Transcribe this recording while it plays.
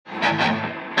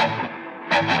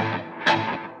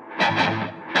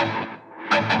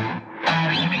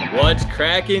What's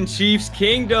cracking, Chiefs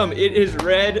Kingdom? It is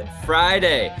Red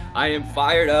Friday. I am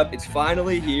fired up. It's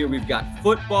finally here. We've got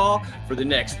football for the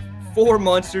next 4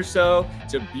 months or so.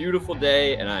 It's a beautiful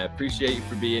day, and I appreciate you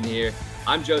for being here.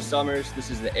 I'm Joe Summers. This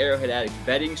is the Arrowhead Addict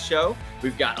Betting Show.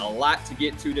 We've got a lot to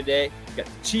get to today. We've got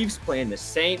the Chiefs playing the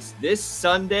Saints this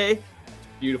Sunday.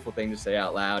 Beautiful thing to say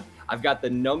out loud. I've got the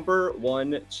number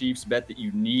one Chiefs bet that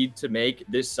you need to make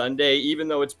this Sunday. Even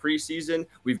though it's preseason,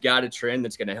 we've got a trend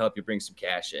that's going to help you bring some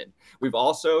cash in. We've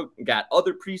also got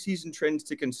other preseason trends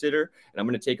to consider, and I'm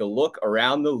going to take a look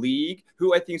around the league,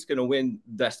 who I think is going to win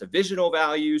best divisional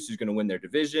values, who's going to win their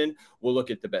division. We'll look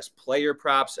at the best player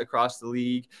props across the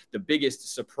league, the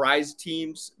biggest surprise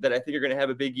teams that I think are going to have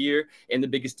a big year, and the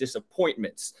biggest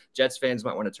disappointments. Jets fans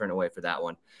might want to turn away for that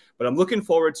one. But I'm looking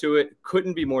forward to it.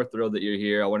 Couldn't be more thrilled that you're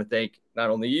here. I want to thank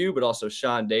not only you, but also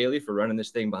Sean Daly for running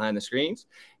this thing behind the screens.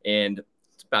 And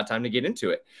it's about time to get into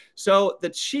it. So the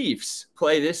Chiefs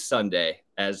play this Sunday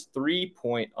as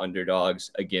 3-point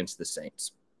underdogs against the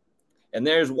Saints. And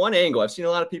there's one angle. I've seen a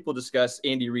lot of people discuss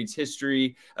Andy Reid's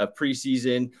history of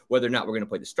preseason, whether or not we're going to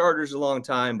play the starters a long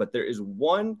time. But there is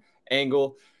one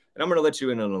angle, and I'm going to let you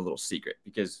in on a little secret,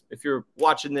 because if you're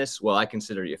watching this, well, I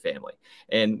consider you family.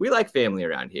 And we like family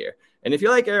around here. And if you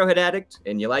like Arrowhead Addict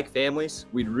and you like families,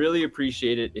 we'd really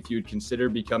appreciate it if you would consider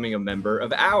becoming a member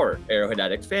of our Arrowhead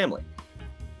Addict family.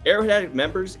 Arrowhead Addict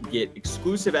members get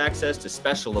exclusive access to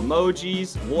special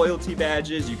emojis, loyalty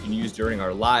badges you can use during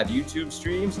our live YouTube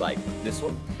streams like this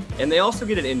one. And they also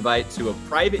get an invite to a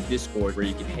private Discord where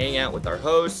you can hang out with our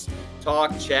hosts,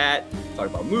 talk, chat, talk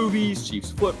about movies,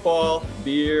 Chiefs football,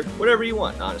 beer, whatever you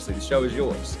want. Honestly, the show is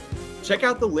yours. Check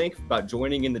out the link about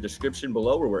joining in the description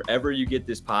below or wherever you get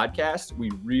this podcast.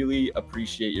 We really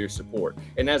appreciate your support.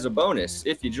 And as a bonus,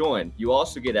 if you join, you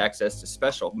also get access to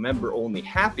special member-only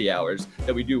happy hours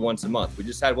that we do once a month. We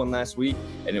just had one last week,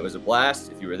 and it was a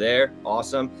blast. If you were there,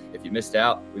 awesome. If you missed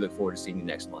out, we look forward to seeing you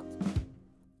next month.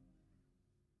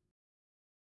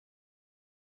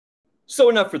 So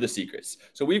enough for the secrets.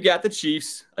 So we've got the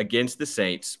Chiefs against the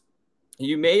Saints.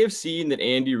 You may have seen that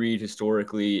Andy Reid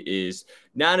historically is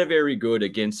not a very good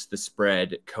against the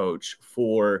spread coach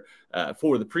for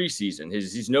the preseason.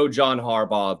 He's no John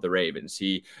Harbaugh of the Ravens.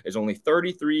 He is only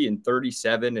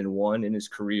 33-37-1 in his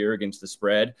career against the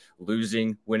spread,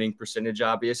 losing winning percentage,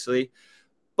 obviously.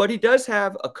 But he does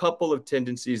have a couple of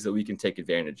tendencies that we can take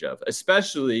advantage of,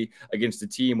 especially against a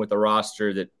team with a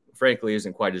roster that frankly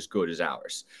isn't quite as good as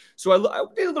ours. So I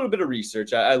did a little bit of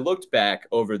research. I looked back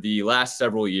over the last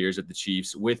several years of the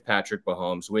Chiefs with Patrick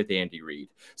Mahomes, with Andy Reid.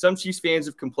 Some Chiefs fans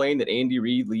have complained that Andy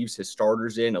Reid leaves his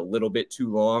starters in a little bit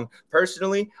too long.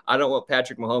 Personally, I don't want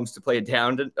Patrick Mahomes to play it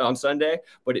down on Sunday,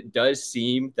 but it does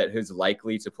seem that he's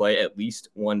likely to play at least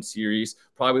one series,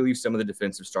 probably leave some of the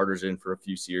defensive starters in for a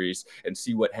few series and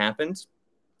see what happens.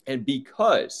 And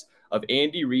because of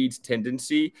Andy Reid's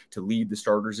tendency to leave the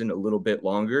starters in a little bit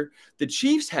longer, the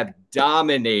Chiefs have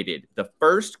dominated the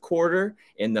first quarter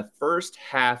and the first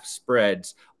half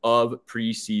spreads of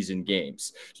preseason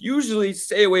games. Usually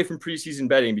stay away from preseason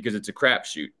betting because it's a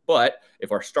crapshoot. But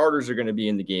if our starters are going to be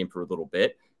in the game for a little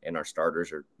bit, and our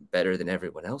starters are better than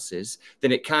everyone else's,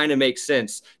 then it kind of makes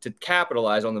sense to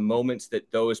capitalize on the moments that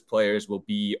those players will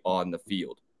be on the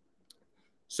field.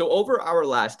 So over our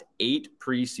last 8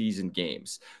 preseason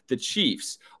games, the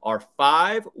Chiefs are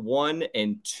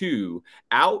 5-1-2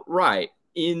 outright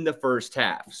in the first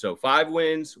half. So 5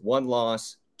 wins, 1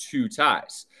 loss, 2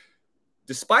 ties.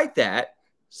 Despite that,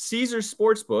 Caesars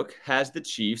Sportsbook has the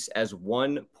Chiefs as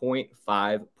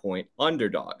 1.5-point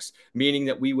underdogs, meaning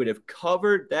that we would have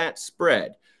covered that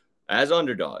spread as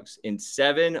underdogs in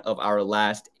 7 of our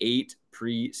last 8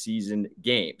 preseason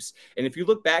games. And if you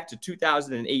look back to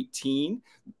 2018,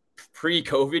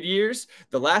 pre-COVID years,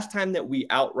 the last time that we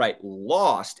outright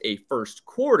lost a first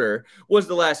quarter was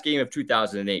the last game of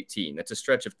 2018. That's a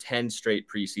stretch of 10 straight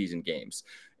preseason games.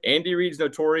 Andy Reid's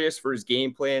notorious for his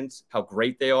game plans, how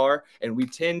great they are, and we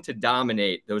tend to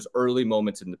dominate those early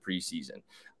moments in the preseason.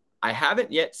 I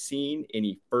haven't yet seen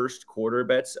any first quarter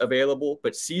bets available,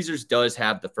 but Caesars does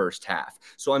have the first half.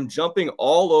 So I'm jumping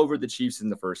all over the Chiefs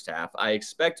in the first half. I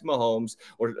expect Mahomes,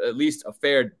 or at least a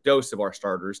fair dose of our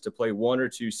starters, to play 1 or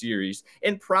 2 series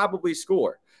and probably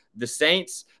score. The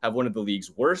Saints have one of the league's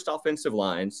worst offensive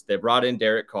lines. They brought in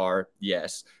Derek Carr,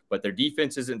 yes, but their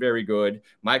defense isn't very good.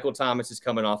 Michael Thomas is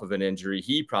coming off of an injury.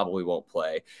 He probably won't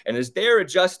play. And as they're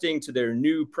adjusting to their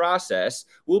new process,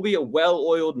 we'll be a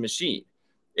well-oiled machine.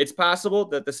 It's possible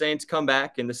that the Saints come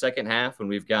back in the second half when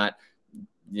we've got,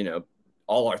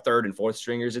 all our third and fourth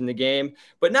stringers in the game,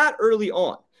 but not early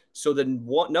on. So the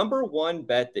number one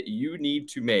bet that you need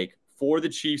to make for the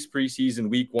Chiefs preseason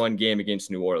week 1 game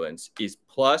against New Orleans is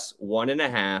plus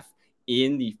 1.5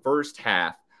 in the first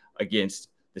half against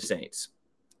the Saints.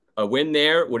 A win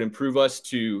there would improve us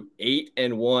to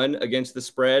 8-1 against the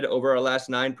spread over our last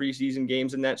 9 preseason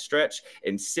games in that stretch,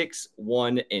 and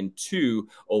 6-1-2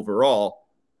 overall,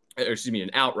 in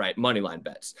outright moneyline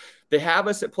bets. They have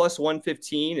us at plus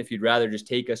 115 if you'd rather just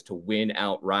take us to win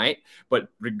outright. But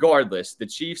regardless, the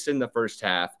Chiefs in the first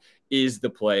half is the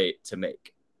play to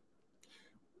make.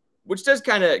 Which does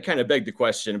kind of beg the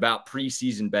question about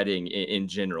preseason betting in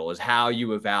general, is how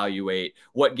you evaluate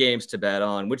what games to bet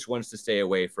on, which ones to stay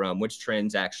away from, which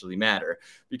trends actually matter.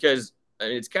 Because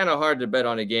it's kind of hard to bet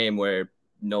on a game where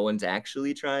no one's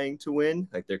actually trying to win.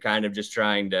 Like, they're kind of just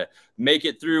trying to make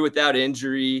it through without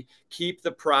injury, keep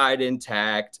the pride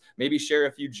intact, maybe share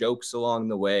a few jokes along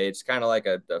the way. It's kind of like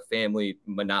a family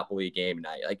Monopoly game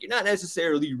night. Like, you're not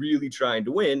necessarily really trying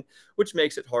to win, which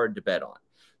makes it hard to bet on.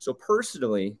 So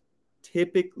personally,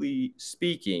 typically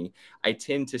speaking, I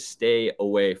tend to stay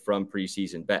away from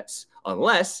preseason bets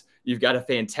unless you've got a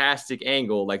fantastic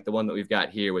angle like the one that we've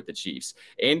got here with the Chiefs.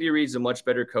 Andy Reid's a much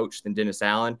better coach than Dennis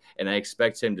Allen, and I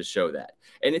expect him to show that.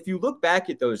 And if you look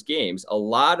back at those games, a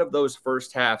lot of those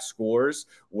first half scores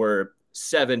were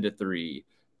 7-3,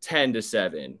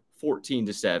 10-7,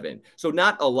 14-7. So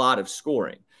not a lot of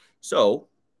scoring. So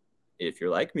if you're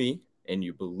like me, and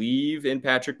you believe in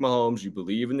Patrick Mahomes, you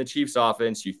believe in the Chiefs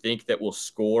offense, you think that we'll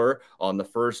score on the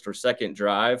first or second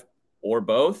drive or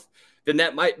both, then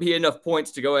that might be enough points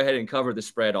to go ahead and cover the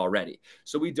spread already.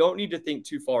 So we don't need to think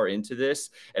too far into this,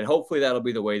 and hopefully that'll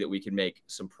be the way that we can make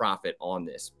some profit on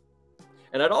this.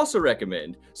 And I'd also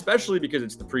recommend, especially because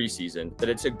it's the preseason, that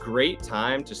it's a great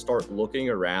time to start looking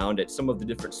around at some of the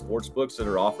different sports books that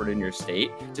are offered in your state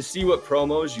to see what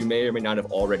promos you may or may not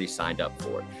have already signed up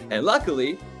for. And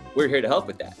luckily, we're here to help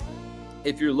with that.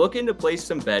 If you're looking to place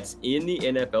some bets in the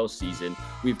NFL season,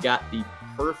 we've got the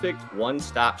perfect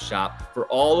one-stop shop for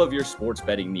all of your sports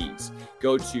betting needs.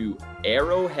 Go to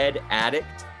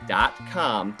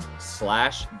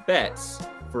arrowheadaddict.com/bets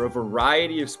for a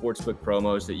variety of sportsbook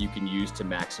promos that you can use to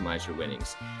maximize your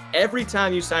winnings. Every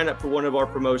time you sign up for one of our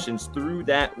promotions through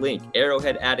that link,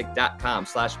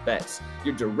 arrowheadaddict.com/bets,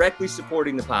 you're directly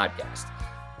supporting the podcast.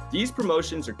 These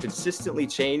promotions are consistently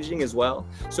changing as well,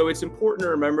 so it's important to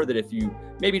remember that if you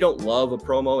maybe don't love a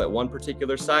promo at one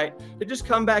particular site, then just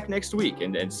come back next week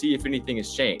and see if anything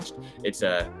has changed. It's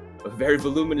a very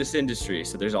voluminous industry,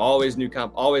 so there's always new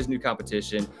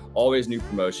competition, always new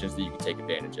promotions that you can take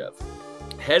advantage of.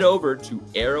 Head over to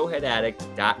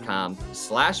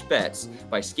arrowheadaddict.com/bets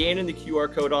by scanning the QR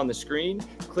code on the screen,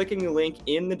 clicking the link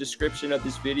in the description of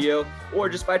this video, or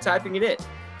just by typing it in.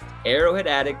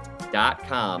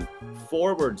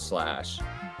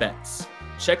 arrowheadaddict.com/bets.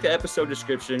 Check the episode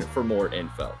description for more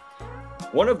info.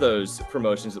 One of those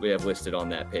promotions that we have listed on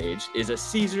that page is a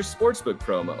Caesars Sportsbook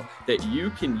promo that you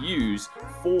can use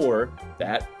for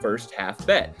that first half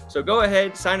bet. So go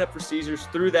ahead, sign up for Caesars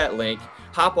through that link,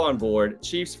 hop on board,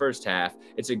 Chiefs first half.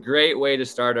 It's a great way to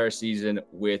start our season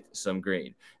with some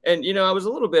green. And, I was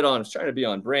trying to be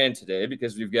on brand today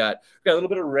because we've got a little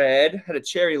bit of red, had a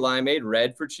cherry limeade,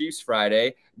 red for Chiefs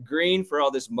Friday, green for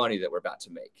all this money that we're about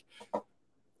to make.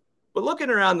 But looking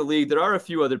around the league, there are a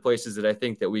few other places that I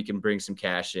think that we can bring some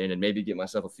cash in and maybe get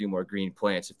myself a few more green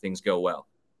plants if things go well.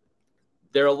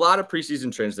 There are a lot of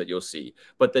preseason trends that you'll see,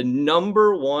 but the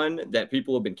number one that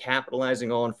people have been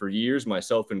capitalizing on for years,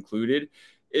 myself included,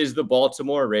 is the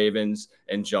Baltimore Ravens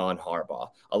and John Harbaugh.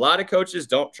 A lot of coaches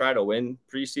don't try to win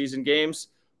preseason games.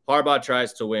 Harbaugh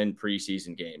tries to win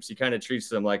preseason games. He kind of treats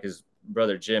them like his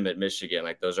brother Jim at Michigan,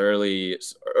 like those early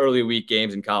week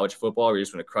games in college football where you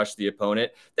just want to crush the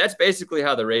opponent. That's basically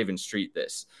how the Ravens treat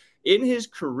this. In his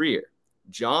career,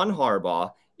 John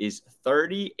Harbaugh is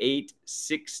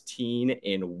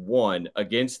 38-16-1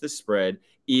 against the spread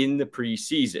in the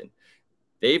preseason.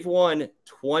 They've won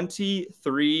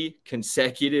 23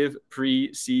 consecutive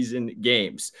preseason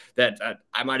games. That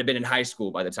I might have been in high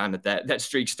school by the time that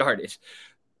streak started.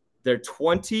 They're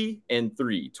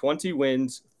 20-3, 20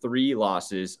 wins, 3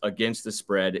 losses against the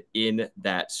spread in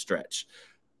that stretch.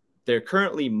 They're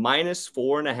currently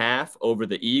 -4.5 over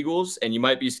the Eagles, and you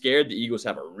might be scared. The Eagles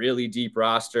have a really deep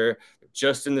roster.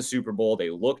 Just in the Super Bowl, they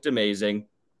looked amazing,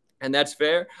 and that's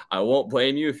fair. I won't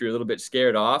blame you if you're a little bit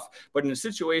scared off, but in a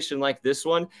situation like this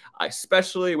one,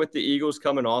 especially with the Eagles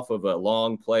coming off of a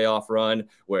long playoff run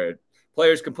where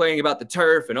players complaining about the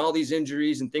turf and all these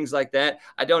injuries and things like that.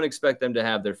 I don't expect them to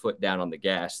have their foot down on the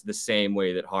gas the same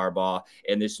way that Harbaugh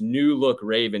and this new look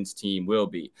Ravens team will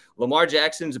be. Lamar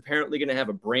Jackson's apparently going to have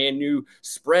a brand new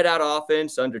spread out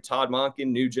offense under Todd Monken,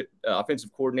 new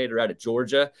offensive coordinator out of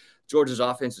Georgia. Georgia's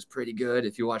offense is pretty good.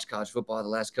 If you watch college football the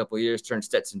last couple of years, turned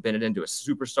Stetson Bennett into a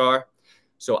superstar.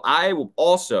 So I will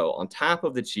also, on top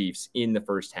of the Chiefs in the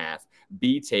first half,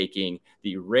 be taking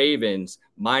the Ravens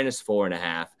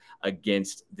 -4.5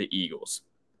 against the Eagles.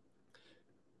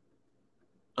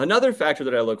 Another factor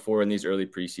that I look for in these early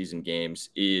preseason games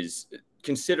is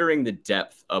considering the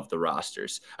depth of the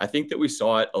rosters. I think that we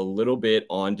saw it a little bit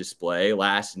on display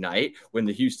last night when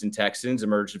the Houston Texans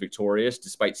emerged victorious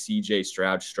despite CJ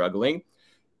Stroud struggling.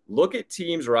 Look at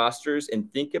teams' rosters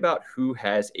and think about who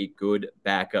has a good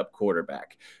backup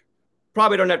quarterback.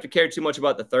 Probably don't have to care too much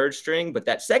about the third string, but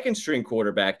that second string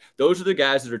quarterback, those are the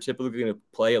guys that are typically going to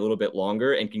play a little bit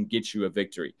longer and can get you a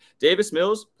victory. Davis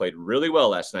Mills played really well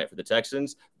last night for the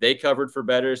Texans. They covered for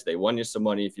bettors. They won you some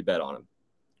money if you bet on them.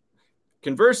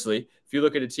 Conversely, if you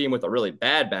look at a team with a really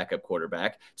bad backup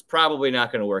quarterback, it's probably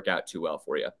not going to work out too well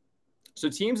for you. So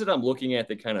teams that I'm looking at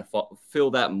that kind of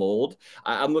fill that mold,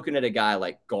 I'm looking at a guy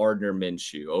like Gardner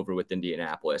Minshew over with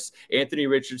Indianapolis. Anthony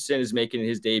Richardson is making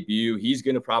his debut. He's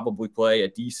going to probably play a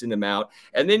decent amount.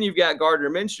 And then you've got Gardner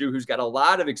Minshew, who's got a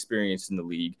lot of experience in the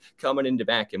league, coming in to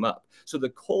back him up. So the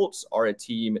Colts are a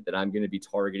team that I'm going to be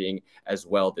targeting as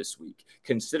well this week.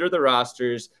 Consider the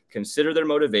rosters, consider their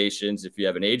motivations. If you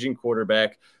have an aging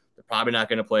quarterback, they're probably not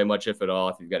going to play much, if at all.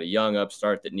 If you've got a young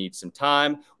upstart that needs some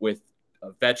time with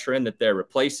a veteran that they're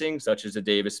replacing, such as a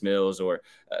Davis Mills or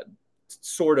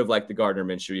sort of like the Gardner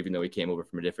Minshew, even though he came over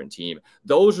from a different team.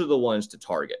 Those are the ones to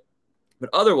target.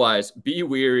 But otherwise, be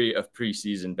wary of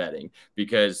preseason betting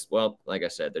because, well, like I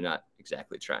said, they're not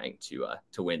exactly trying to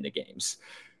win the games.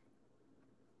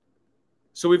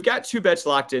 So we've got 2 bets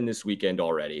locked in this weekend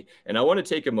already, and I want to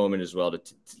take a moment as well to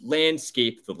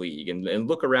landscape the league and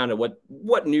look around at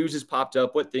what news has popped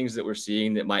up, what things that we're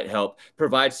seeing that might help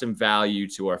provide some value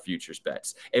to our futures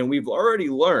bets. And we've already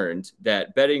learned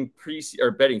that betting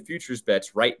futures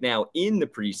bets right now in the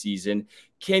preseason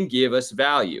can give us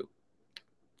value.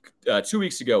 2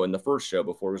 weeks ago in the first show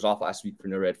before it was off last week for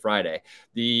No Red Friday,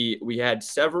 we had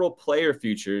several player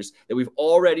futures that we've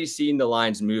already seen the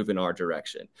lines move in our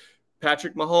direction.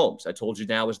 Patrick Mahomes, I told you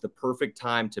now is the perfect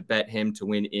time to bet him to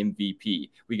win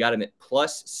MVP. We got him at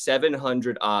plus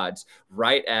 700 odds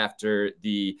right after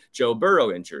the Joe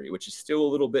Burrow injury, which is still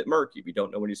a little bit murky. We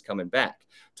don't know when he's coming back.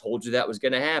 Told you that was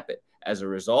going to happen. As a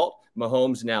result,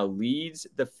 Mahomes now leads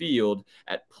the field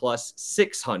at plus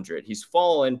 600. He's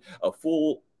fallen a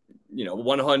full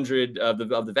 100 of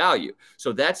the value.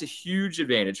 So that's a huge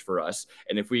advantage for us.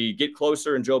 And if we get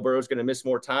closer and Joe Burrow is going to miss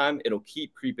more time, it'll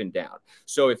keep creeping down.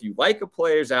 So if you like a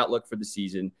player's outlook for the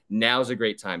season, now's a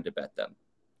great time to bet them.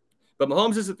 But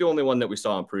Mahomes isn't the only one that we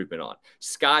saw improvement on.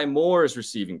 Sky Moore's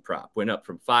receiving prop went up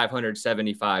from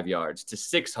 575 yards to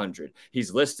 600.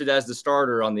 He's listed as the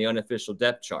starter on the unofficial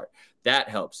depth chart. That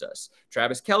helps us.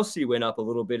 Travis Kelce went up a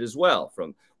little bit as well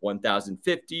from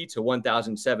 1,050 to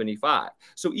 1,075.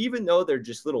 So even though they're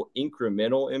just little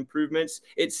incremental improvements,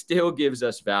 it still gives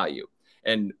us value.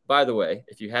 And by the way,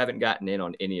 if you haven't gotten in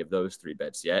on any of those 3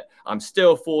 bets yet, I'm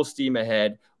still full steam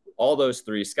ahead. All those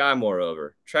 3, Sky Moore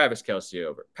over, Travis Kelce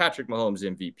over, Patrick Mahomes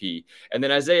MVP, and then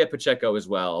Isaiah Pacheco as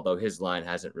well, although his line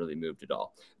hasn't really moved at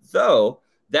all. Though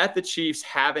that the Chiefs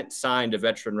haven't signed a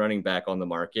veteran running back on the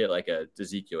market like a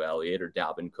Ezekiel Elliott or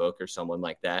Dalvin Cook or someone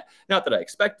like that. Not that I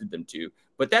expected them to,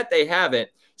 but that they haven't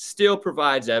still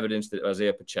provides evidence that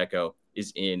Isaiah Pacheco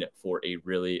is in for a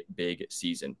really big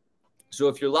season. So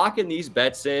if you're locking these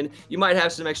bets in, you might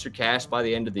have some extra cash by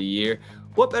the end of the year.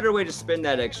 What better way to spend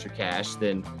that extra cash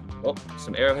than,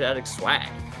 some Arrowhead Addict swag?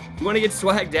 If you want to get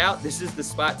swagged out, this is the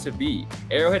spot to be.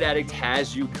 Arrowhead Addict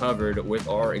has you covered with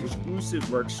our exclusive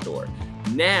merch store.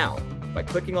 Now, by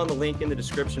clicking on the link in the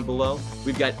description below,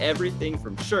 we've got everything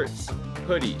from shirts,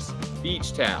 hoodies,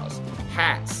 beach towels,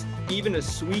 hats, even a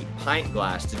sweet pint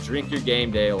glass to drink your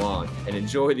game day along and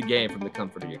enjoy the game from the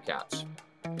comfort of your couch.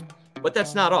 But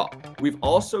that's not all. We've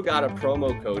also got a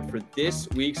promo code for this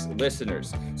week's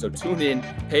listeners. So tune in,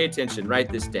 pay attention,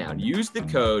 write this down. Use the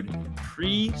code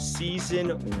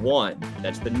Preseason1.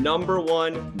 That's the number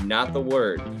 1, not the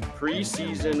word.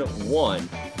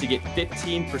 Preseason1 to get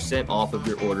 15% off of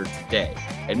your order today.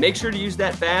 And make sure to use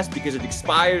that fast because it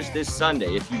expires this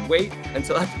Sunday. If you wait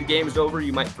until after the game is over,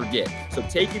 you might forget. So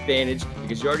take advantage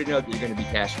because you already know that you're going to be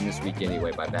cashing this week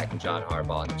anyway by backing John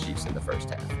Harbaugh and the Chiefs in the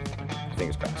first half.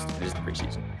 Fingers crossed. It is the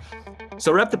preseason.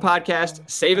 So rep the podcast,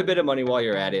 save a bit of money while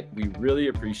you're at it. We really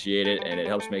appreciate it, and it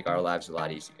helps make our lives a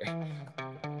lot easier.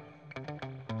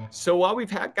 So while we've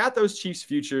got those Chiefs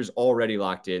futures already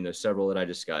locked in, there's several that I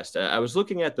discussed. I was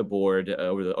looking at the board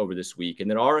over this week, and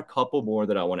there are a couple more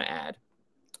that I want to add.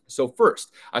 So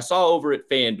first, I saw over at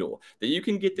FanDuel that you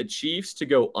can get the Chiefs to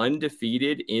go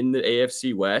undefeated in the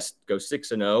AFC West, go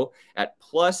 6-0 at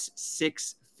plus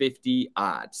 650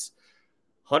 odds.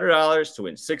 $100 to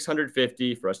win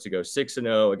 $650 for us to go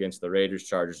 6-0 against the Raiders,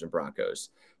 Chargers, and Broncos.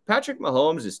 Patrick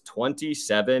Mahomes is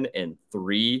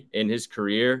 27-3 in his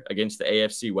career against the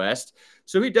AFC West.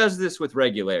 So he does this with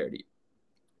regularity.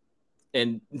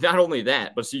 And not only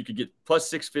that, but so you could get plus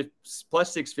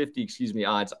 650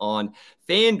 odds on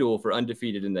FanDuel for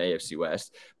undefeated in the AFC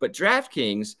West. But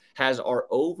DraftKings has our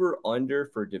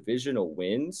over-under for divisional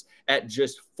wins at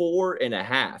just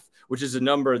 4.5, which is a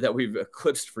number that we've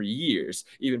eclipsed for years,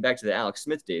 even back to the Alex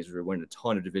Smith days where we were winning a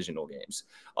ton of divisional games.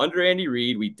 Under Andy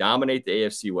Reid, we dominate the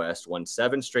AFC West, won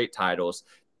 7 straight titles.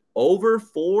 Over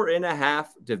 4.5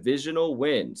 divisional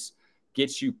wins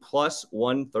gets you plus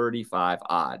 135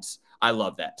 odds. I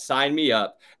love that. Sign me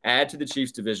up. Add to the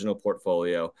Chiefs divisional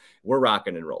portfolio. We're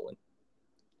rocking and rolling.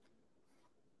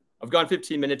 I've gone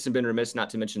 15 minutes and been remiss not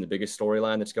to mention the biggest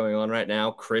storyline that's going on right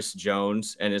now, Chris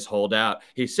Jones and his holdout.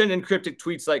 He's sending cryptic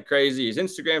tweets like crazy. His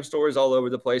Instagram stories all over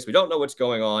the place. We don't know what's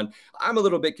going on. I'm a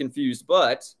little bit confused,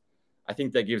 but I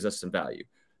think that gives us some value.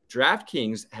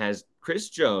 DraftKings has Chris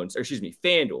Jones,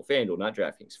 FanDuel, not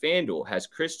DraftKings. FanDuel has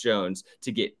Chris Jones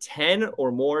to get 10 or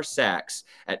more sacks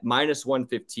at minus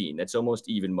 115. That's almost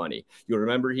even money. You'll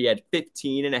remember he had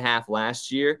 15.5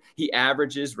 last year. He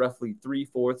averages roughly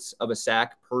 3/4 of a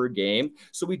sack per game.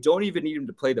 So we don't even need him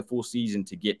to play the full season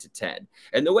to get to 10.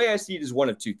 And the way I see it is one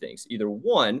of two things. Either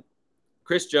one,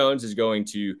 Chris Jones is going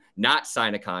to not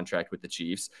sign a contract with the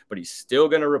Chiefs, but he's still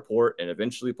going to report and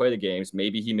eventually play the games.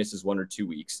 Maybe he misses 1 or 2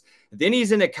 weeks. Then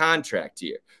he's in a contract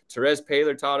year. Therese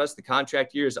Paylor taught us the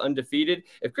contract year is undefeated.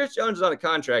 If Chris Jones is on a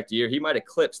contract year, he might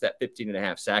eclipse that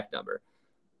 15.5 sack number.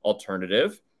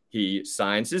 Alternative, he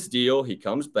signs his deal, he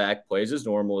comes back, plays as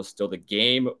normal, is still the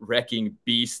game-wrecking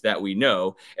beast that we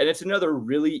know, and it's another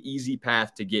really easy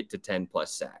path to get to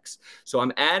 10-plus sacks. So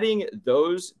I'm adding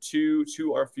those two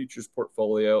to our futures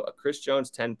portfolio, a Chris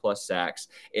Jones 10-plus sacks,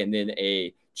 and then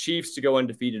a Chiefs to go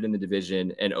undefeated in the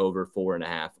division and over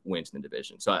 4.5 wins in the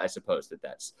division. So I suppose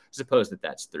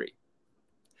that's 3.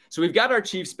 So we've got our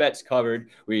Chiefs bets covered.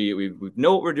 We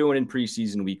know what we're doing in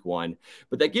preseason week 1,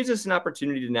 but that gives us an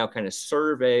opportunity to now kind of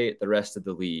survey the rest of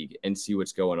the league and see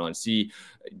what's going on, see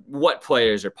what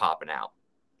players are popping out.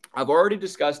 I've already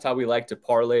discussed how we like to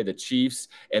parlay the Chiefs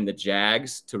and the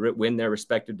Jags to win their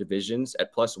respective divisions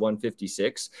at plus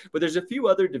 156, but there's a few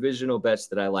other divisional bets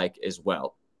that I like as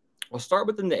well. I'll start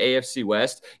within the AFC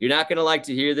West. You're not going to like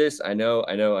to hear this. I know.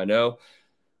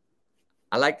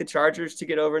 I like the Chargers to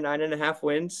get over 9.5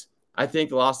 wins. I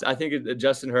think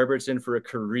Justin Herbert's in for a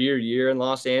career year in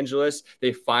Los Angeles.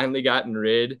 They've finally gotten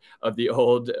rid of the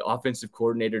old offensive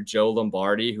coordinator, Joe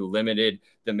Lombardi, who limited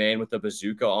the man with the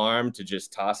bazooka arm to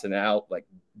just tossing out like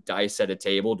dice at a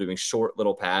table, doing short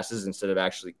little passes instead of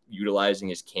actually utilizing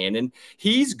his cannon.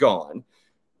 He's gone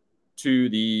to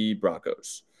the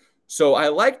Broncos. So I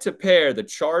like to pair the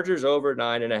Chargers over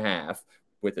 9.5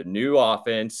 with a new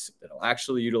offense that'll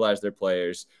actually utilize their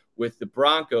players with the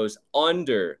Broncos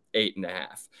under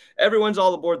 8.5. Everyone's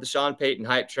all aboard the Sean Payton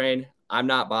hype train. I'm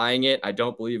not buying it. I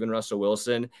don't believe in Russell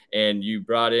Wilson. And you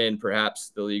brought in perhaps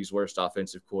the league's worst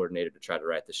offensive coordinator to try to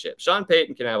right the ship. Sean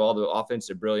Payton can have all the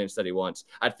offensive brilliance that he wants.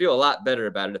 I'd feel a lot better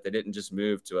about it if they didn't just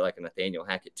move to like a Nathaniel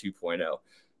Hackett 2.0.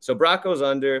 So Broncos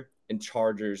under and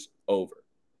Chargers over.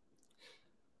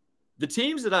 The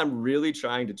teams that I'm really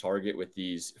trying to target with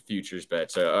these futures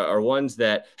bets are ones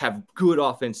that have good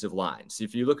offensive lines.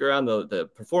 If you look around the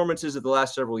performances of the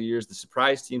last several years, the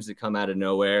surprise teams that come out of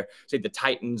nowhere, say the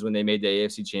Titans when they made the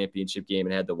AFC Championship game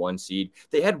and had the 1 seed,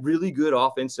 they had really good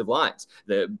offensive lines.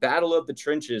 The battle of the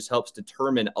trenches helps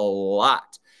determine a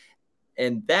lot.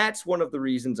 And that's one of the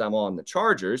reasons I'm on the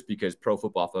Chargers, because Pro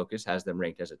Football Focus has them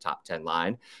ranked as a top 10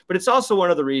 line. But it's also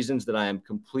one of the reasons that I am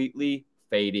completely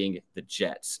fading the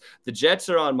Jets. The Jets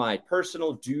are on my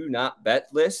personal do not bet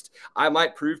list. I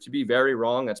might prove to be very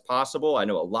wrong. That's possible. I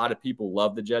know a lot of people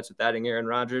love the Jets with adding Aaron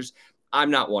Rodgers.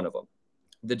 I'm not one of them.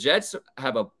 The Jets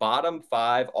have a bottom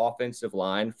 5 offensive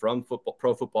line from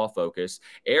Pro Football Focus.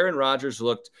 Aaron Rodgers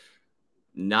looked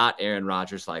not Aaron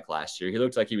Rodgers like last year. He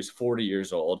looked like he was 40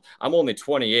 years old. I'm only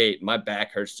 28. My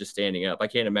back hurts just standing up. I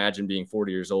can't imagine being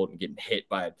 40 years old and getting hit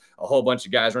by a whole bunch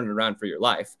of guys running around for your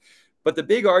life. But the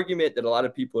big argument that a lot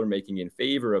of people are making in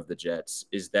favor of the Jets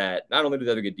is that not only do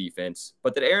they have a good defense,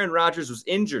 but that Aaron Rodgers was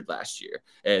injured last year.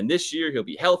 And this year he'll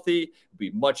be healthy, be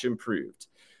much improved.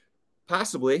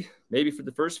 Possibly, maybe for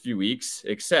the first few weeks,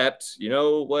 except you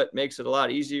know what makes it a lot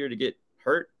easier to get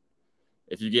hurt?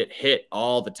 If you get hit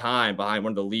all the time behind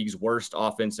one of the league's worst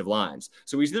offensive lines.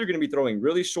 So he's either going to be throwing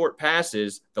really short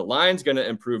passes, the line's going to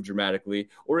improve dramatically,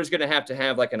 or he's going to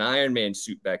have like an Iron Man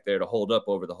suit back there to hold up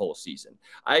over the whole season.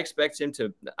 I expect him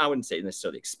to, I wouldn't say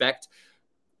necessarily expect,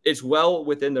 it's well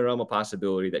within the realm of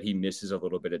possibility that he misses a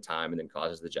little bit of time and then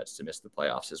causes the Jets to miss the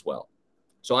playoffs as well.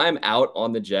 So I'm out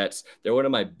on the Jets. They're one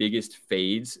of my biggest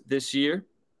fades this year.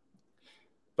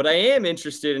 But I am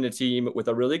interested in a team with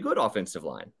a really good offensive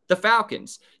line, the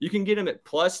Falcons. You can get them at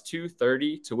plus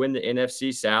 230 to win the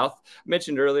NFC South. I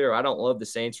mentioned earlier, I don't love the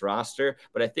Saints roster,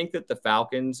 but I think that the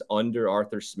Falcons under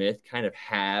Arthur Smith kind of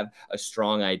have a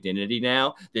strong identity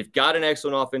now. They've got an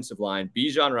excellent offensive line.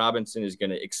 Bijan Robinson is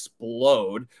going to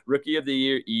explode. Rookie of the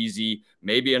year, easy.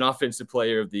 Maybe an offensive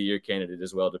player of the year candidate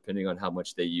as well, depending on how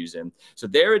much they use him. So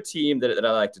they're a team that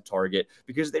I like to target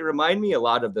because they remind me a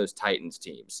lot of those Titans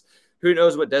teams. Who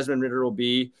knows what Desmond Ridder will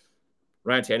be?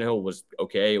 Ryan Tannehill was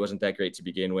okay. It wasn't that great to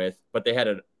begin with, but they had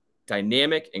a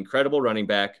dynamic, incredible running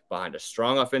back behind a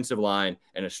strong offensive line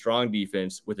and a strong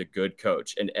defense with a good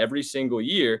coach. And every single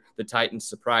year, the Titans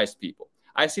surprised people.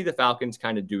 I see the Falcons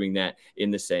kind of doing that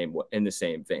in the same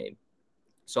vein.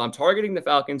 So I'm targeting the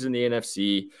Falcons in the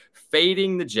NFC,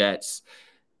 fading the Jets.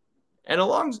 And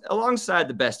alongside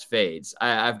the best fades,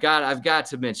 I've got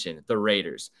to mention the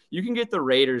Raiders. You can get the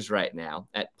Raiders right now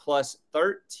at plus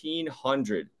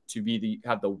 1,300 to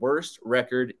have the worst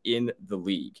record in the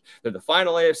league. They're the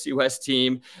final AFC West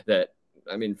team that,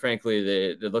 I mean, frankly,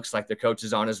 it looks like their coach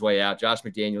is on his way out. Josh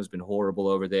McDaniels has been horrible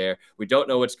over there. We don't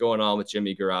know what's going on with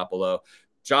Jimmy Garoppolo.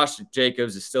 Josh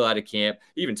Jacobs is still out of camp,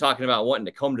 even talking about wanting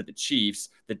to come to the Chiefs.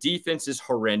 The defense is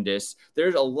horrendous.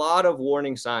 There's a lot of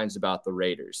warning signs about the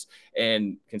Raiders.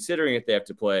 And considering that they have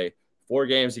to play 4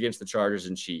 games against the Chargers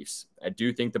and Chiefs, I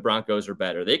do think the Broncos are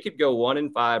better. They could go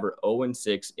 1-5 or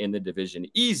 0-6 in the division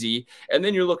easy. And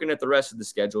then you're looking at the rest of the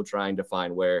schedule trying to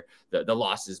find where the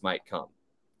losses might come.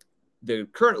 The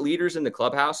current leaders in the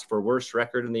clubhouse for worst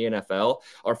record in the NFL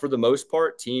are, for the most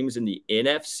part, teams in the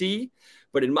NFC.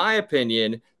 But in my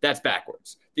opinion, that's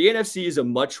backwards. The NFC is a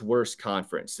much worse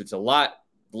conference. It's a lot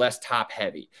less top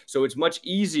heavy. So it's much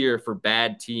easier for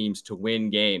bad teams to win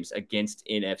games against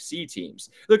NFC teams.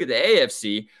 Look at the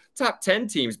AFC. Top 10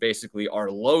 teams basically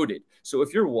are loaded. So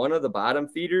if you're one of the bottom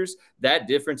feeders, that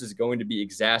difference is going to be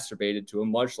exacerbated to a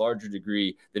much larger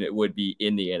degree than it would be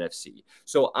in the NFC.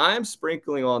 So I'm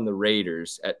sprinkling on the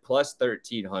Raiders at plus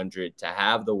 1,300 to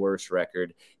have the worst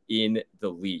record in the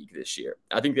league this year.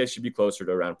 I think that should be closer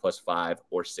to around plus 500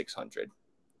 or 600.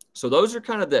 So those are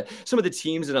kind of some of the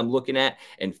teams that I'm looking at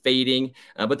and fading.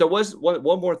 But there was one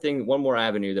more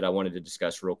avenue that I wanted to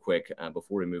discuss real quick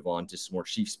before we move on to some more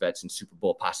Chiefs bets and Super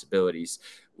Bowl possibilities,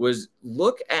 was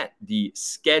look at the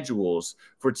schedules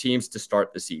for teams to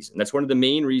start the season. That's one of the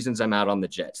main reasons I'm out on the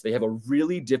Jets. They have a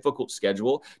really difficult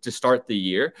schedule to start the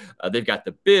year. They've got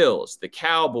the Bills, the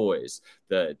Cowboys,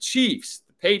 the Chiefs,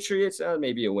 Patriots,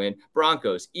 maybe a win.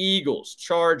 Broncos, Eagles,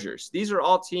 Chargers. These are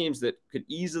all teams that could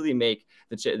easily make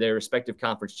their respective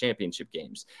conference championship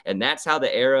games. And that's how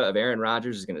the era of Aaron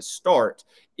Rodgers is going to start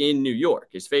in New York,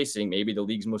 is facing maybe the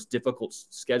league's most difficult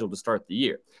schedule to start the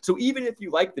year. So even if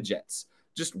you like the Jets,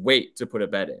 just wait to put a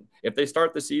bet in. If they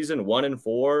start the season 1-4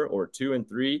 or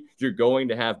 2-3, you're going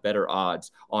to have better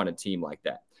odds on a team like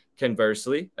that.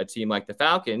 Conversely, a team like the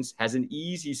Falcons has an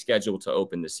easy schedule to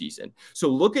open the season. So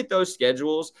look at those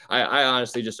schedules. I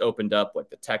honestly just opened up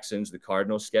like the Texans, the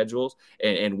Cardinals schedules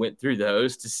and went through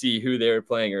those to see who they were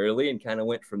playing early and kind of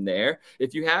went from there.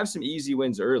 If you have some easy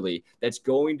wins early, that's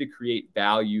going to create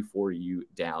value for you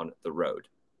down the road.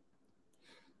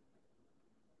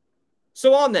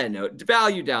 So on that note,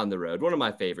 value down the road, one of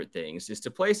my favorite things is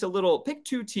to pick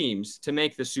 2 teams to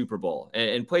make the Super Bowl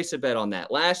and place a bet on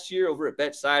that. Last year over at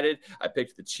BetSided, I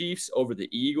picked the Chiefs over the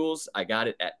Eagles. I got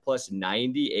it at plus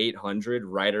 9,800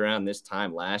 right around this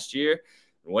time last year.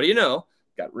 And what do you know?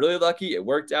 Got really lucky. It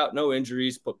worked out. No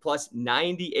injuries, but plus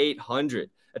 9,800.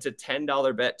 That's a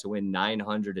 $10 bet to win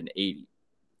 980.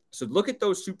 So look at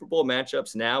those Super Bowl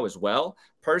matchups now as well.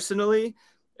 Personally,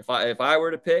 if I were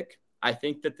to pick, I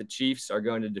think that the Chiefs are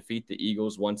going to defeat the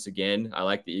Eagles once again. I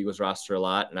like the Eagles roster a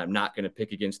lot, and I'm not going to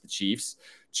pick against the Chiefs.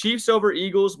 Chiefs over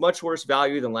Eagles, much worse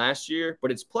value than last year, but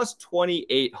it's plus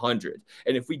 2,800.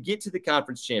 And if we get to the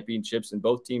conference championships and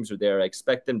both teams are there, I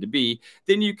expect them to be,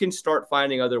 then you can start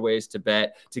finding other ways to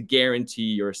bet to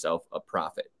guarantee yourself a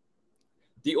profit.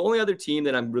 The only other team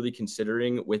that I'm really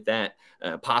considering with that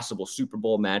possible Super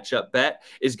Bowl matchup bet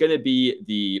is going to be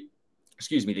the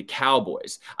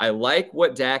Cowboys. I like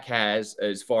what Dak has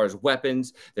as far as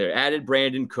weapons. They're added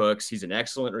Brandon Cooks. He's an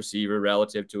excellent receiver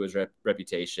relative to his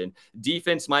reputation.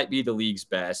 Defense might be the league's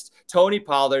best. Tony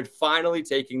Pollard finally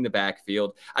taking the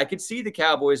backfield. I could see the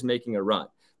Cowboys making a run.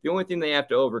 The only thing they have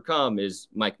to overcome is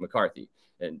Mike McCarthy.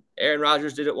 And Aaron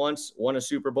Rodgers did it once, won a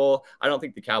Super Bowl. I don't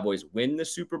think the Cowboys win the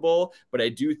Super Bowl, but I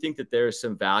do think that there is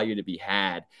some value to be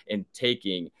had in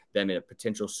taking them in a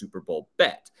potential Super Bowl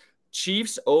bet.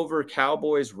 Chiefs over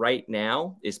Cowboys right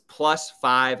now is plus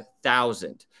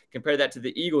 5,000. Compare that to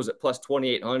the Eagles at plus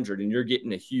 2,800, and you're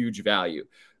getting a huge value.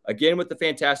 Again, with the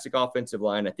fantastic offensive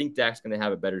line, I think Dak's going to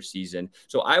have a better season.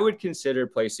 So I would consider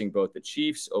placing both the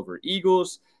Chiefs over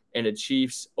Eagles and a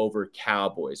Chiefs over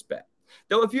Cowboys bet.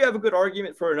 Though if you have a good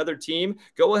argument for another team,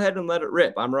 go ahead and let it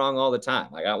rip. I'm wrong all the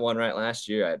time. I got one right last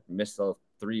year. I missed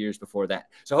 3 years before that.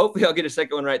 So hopefully I'll get a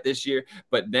second one right this year.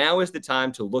 But now is the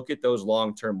time to look at those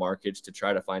long-term markets to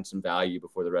try to find some value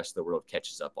before the rest of the world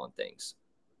catches up on things.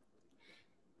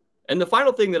 And the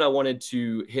final thing that I wanted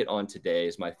to hit on today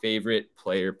is my favorite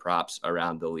player props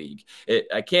around the league.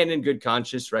 I can't in good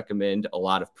conscience recommend a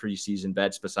lot of preseason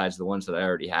bets besides the ones that I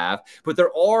already have, but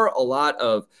there are a lot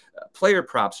of player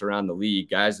props around the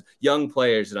league, guys, young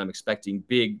players that I'm expecting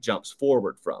big jumps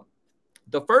forward from.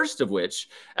 The first of which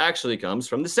actually comes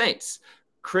from the Saints.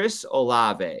 Chris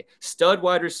Olave, stud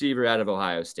wide receiver out of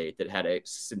Ohio State that had a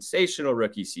sensational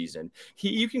rookie season.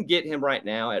 You can get him right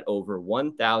now at over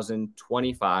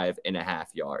 1,025.5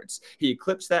 yards. He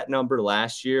eclipsed that number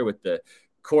last year with the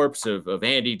corpse of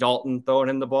Andy Dalton throwing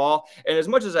him the ball. And as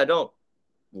much as I don't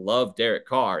love Derek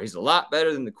Carr, he's a lot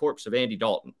better than the corpse of Andy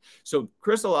Dalton. So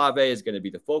Chris Olave is going to be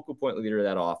the focal point leader of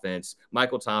that offense.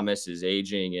 Michael Thomas is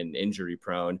aging and injury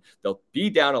prone. They'll be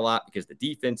down a lot because the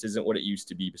defense isn't what it used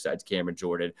to be besides Cameron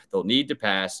Jordan. They'll need to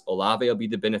pass. Olave will be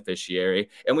the beneficiary.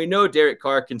 And we know Derek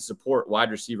Carr can support wide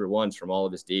receiver ones from all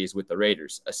of his days with the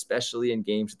Raiders, especially in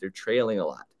games that they're trailing a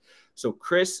lot. So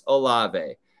Chris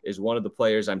Olave is one of the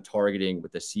players I'm targeting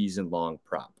with a season-long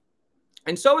prop.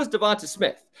 And so is Devonta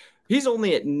Smith. He's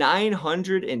only at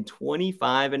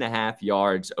 925.5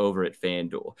 yards over at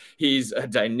FanDuel. He's a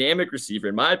dynamic receiver,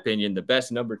 in my opinion, the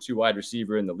best number 2 wide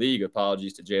receiver in the league.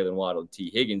 Apologies to Jalen Waddle,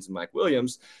 T. Higgins, and Mike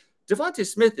Williams. Devonta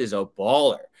Smith is a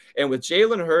baller. And with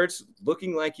Jalen Hurts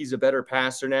looking like he's a better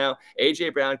passer now,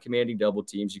 A.J. Brown commanding double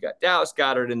teams, you got Dallas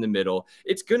Goedert in the middle.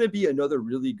 It's going to be another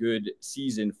really good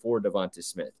season for Devonta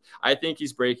Smith. I think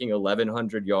he's breaking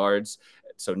 1,100 yards.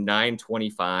 So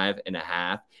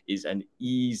 925.5 is an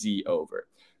easy over.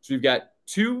 So we've got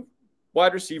 2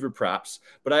 wide receiver props,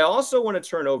 but I also want to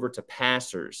turn over to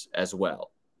passers as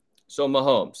well. So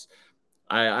Mahomes.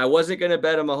 I wasn't going to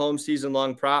bet a Mahomes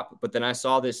season-long prop, but then I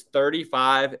saw this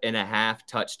 35.5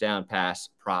 touchdown pass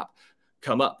prop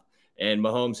come up. And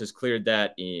Mahomes has cleared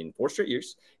that in 4 straight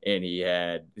years, and he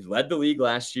led the league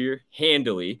last year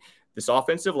handily. This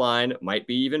offensive line might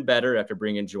be even better after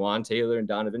bringing Juwan Taylor and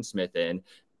Donovan Smith in.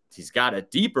 He's got a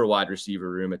deeper wide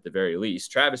receiver room at the very least.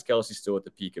 Travis Kelce's still at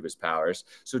the peak of his powers.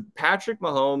 So Patrick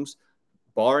Mahomes,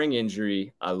 barring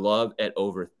injury, I love at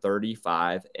over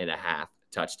 35.5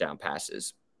 touchdown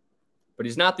passes. But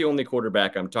he's not the only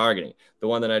quarterback I'm targeting. The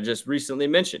one that I just recently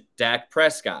mentioned, Dak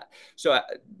Prescott. So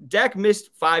Dak missed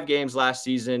 5 games last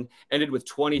season, ended with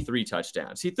 23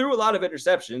 touchdowns. He threw a lot of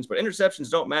interceptions, but interceptions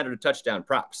don't matter to touchdown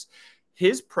props.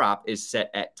 His prop is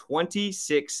set at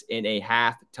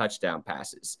 26.5 touchdown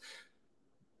passes.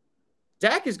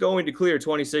 Dak is going to clear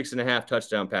 26.5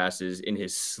 touchdown passes in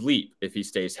his sleep if he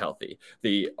stays healthy.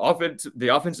 The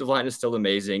offensive line is still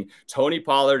amazing. Tony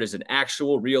Pollard is an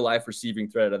actual real-life receiving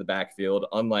threat out of the backfield,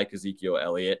 unlike Ezekiel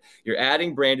Elliott. You're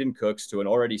adding Brandon Cooks to an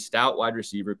already stout wide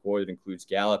receiver core that includes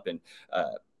Gallup and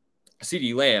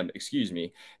CeeDee Lamb,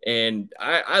 and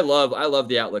I love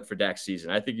the outlook for Dak's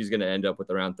season. I think he's going to end up with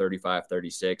around 35,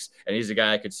 36, and he's a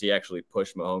guy I could see actually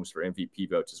push Mahomes for MVP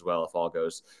votes as well if all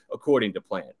goes according to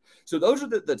plan. So those are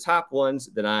the top ones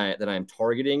that I'm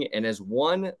targeting. And as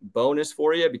one bonus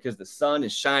for you, because the sun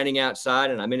is shining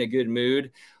outside and I'm in a good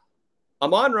mood,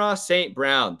 Amon-Ra St.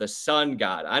 Brown, the sun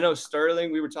god. I know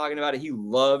Sterling, we were talking about it. He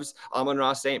loves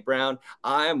Amon-Ra St. Brown.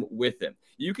 I'm with him.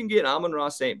 you can get Amon-Ra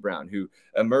St. Brown, who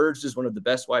emerged as one of the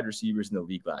best wide receivers in the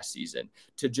league last season,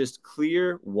 to just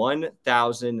clear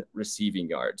 1,000 receiving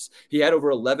yards. He had over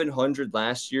 1,100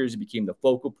 last year as he became the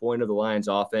focal point of the Lions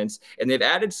offense, and they've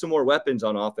added some more weapons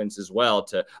on offense as well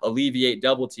to alleviate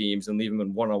double teams and leave him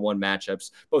in one-on-one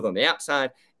matchups, both on the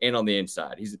outside and on the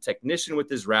inside. He's a technician with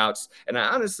his routes, and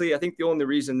I think the only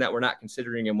reason that we're not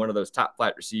considering him one of those top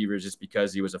flight receivers is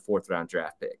because he was a 4th-round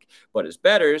draft pick. But as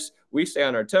bettors, we stay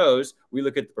on our toes. We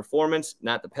look at the performance,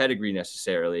 not the pedigree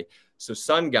necessarily. So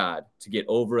Sun God to get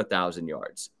over 1,000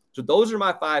 yards. So those are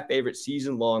my 5 favorite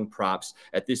season-long props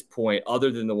at this point, other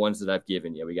than the ones that I've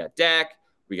given you. We got Dak,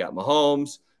 we got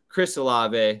Mahomes, Chris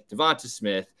Olave, Devonta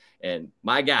Smith, and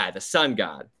my guy, the Sun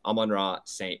God, Amon-Ra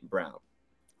St. Brown.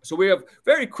 So we have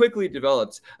very quickly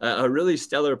developed a really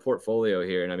stellar portfolio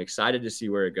here, and I'm excited to see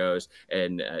where it goes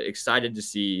and excited to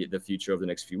see the future over the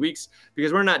next few weeks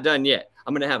because we're not done yet.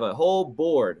 I'm going to have a whole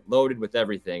board loaded with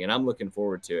everything, and I'm looking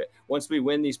forward to it. Once we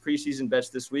win these preseason bets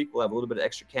this week, we'll have a little bit of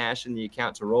extra cash in the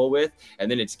account to roll with, and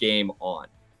then it's game on.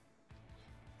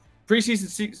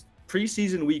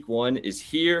 Preseason week 1 is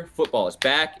here. Football is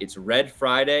back. It's Red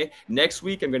Friday. Next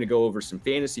week, I'm going to go over some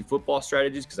fantasy football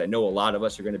strategies because I know a lot of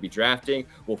us are going to be drafting.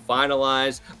 We'll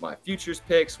finalize my futures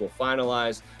picks. We'll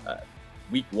finalize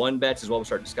week 1 bets as well. We'll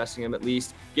start discussing them at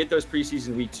least. Get those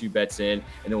preseason week 2 bets in, and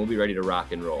then we'll be ready to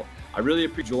rock and roll. I really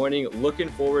appreciate joining. Looking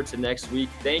forward to next week.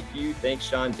 Thank you. Thanks,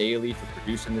 Sean Daly, for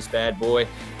producing this bad boy.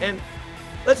 And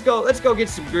let's go get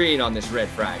some green on this Red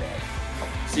Friday.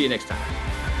 See you next time.